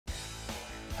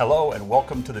Hello and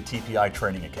welcome to the TPI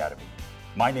Training Academy.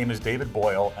 My name is David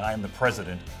Boyle and I am the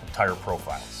president of Tire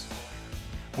Profiles.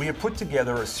 We have put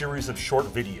together a series of short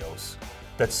videos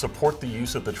that support the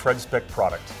use of the TreadSpec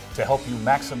product to help you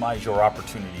maximize your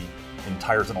opportunity in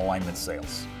tires and alignment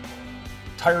sales.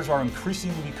 Tires are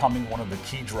increasingly becoming one of the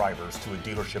key drivers to a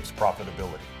dealership's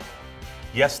profitability.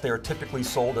 Yes, they are typically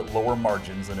sold at lower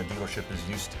margins than a dealership is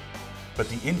used to, but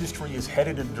the industry is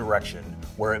headed in a direction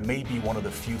where it may be one of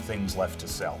the few things left to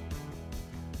sell.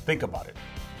 Think about it.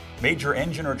 Major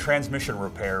engine or transmission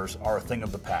repairs are a thing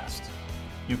of the past.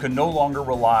 You can no longer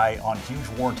rely on huge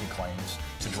warranty claims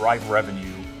to drive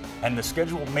revenue, and the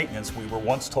scheduled maintenance we were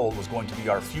once told was going to be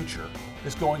our future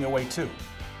is going away too.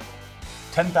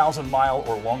 10,000-mile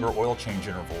or longer oil change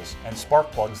intervals and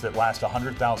spark plugs that last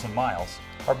 100,000 miles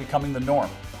are becoming the norm.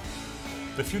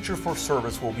 The future for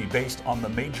service will be based on the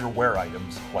major wear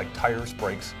items like tires,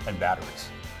 brakes, and batteries.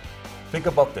 Think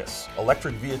about this: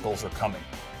 electric vehicles are coming.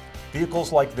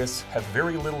 Vehicles like this have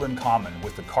very little in common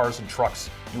with the cars and trucks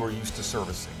you are used to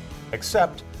servicing,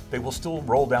 except they will still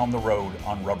roll down the road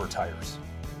on rubber tires.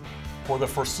 For the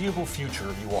foreseeable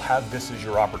future, you will have this as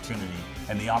your opportunity,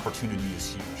 and the opportunity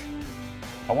is huge.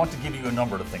 I want to give you a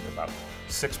number to think about: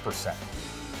 6%.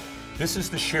 This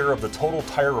is the share of the total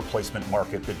tire replacement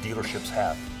market that dealerships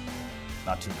have.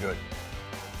 Not too good.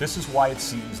 This is why it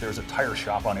seems there's a tire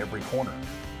shop on every corner.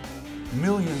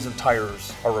 Millions of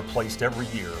tires are replaced every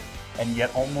year, and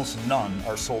yet almost none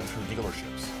are sold through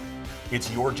dealerships. It's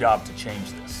your job to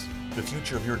change this. The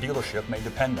future of your dealership may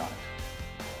depend on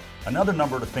it. Another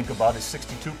number to think about is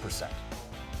 62%.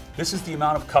 This is the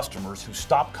amount of customers who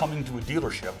stop coming to a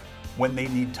dealership when they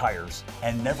need tires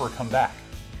and never come back.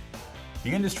 The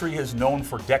industry has known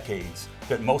for decades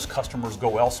that most customers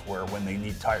go elsewhere when they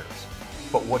need tires.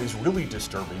 But what is really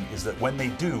disturbing is that when they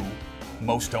do,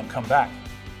 most don't come back.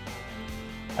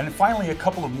 And finally, a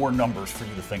couple of more numbers for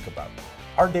you to think about.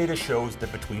 Our data shows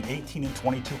that between 18 and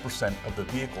 22% of the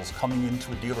vehicles coming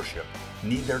into a dealership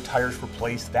need their tires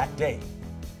replaced that day.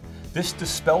 This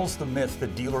dispels the myth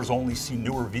that dealers only see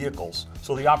newer vehicles,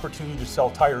 so the opportunity to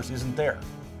sell tires isn't there.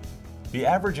 The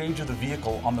average age of the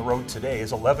vehicle on the road today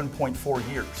is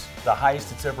 11.4 years, the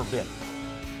highest it's ever been.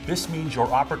 This means your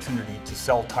opportunity to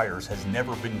sell tires has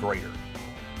never been greater.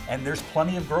 And there's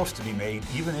plenty of gross to be made,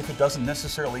 even if it doesn't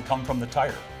necessarily come from the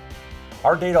tire.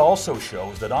 Our data also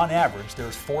shows that on average,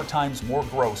 there's 4 times more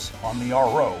gross on the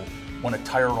RO when a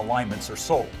tire and alignments are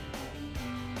sold.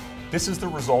 This is the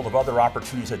result of other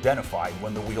opportunities identified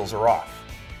when the wheels are off.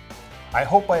 I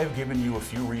hope I have given you a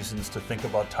few reasons to think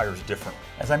about tires differently.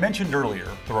 As I mentioned earlier,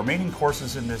 the remaining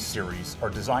courses in this series are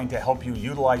designed to help you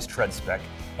utilize TreadSpec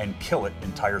and kill it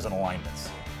in tires and alignments.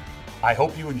 I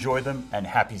hope you enjoy them, and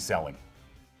happy selling.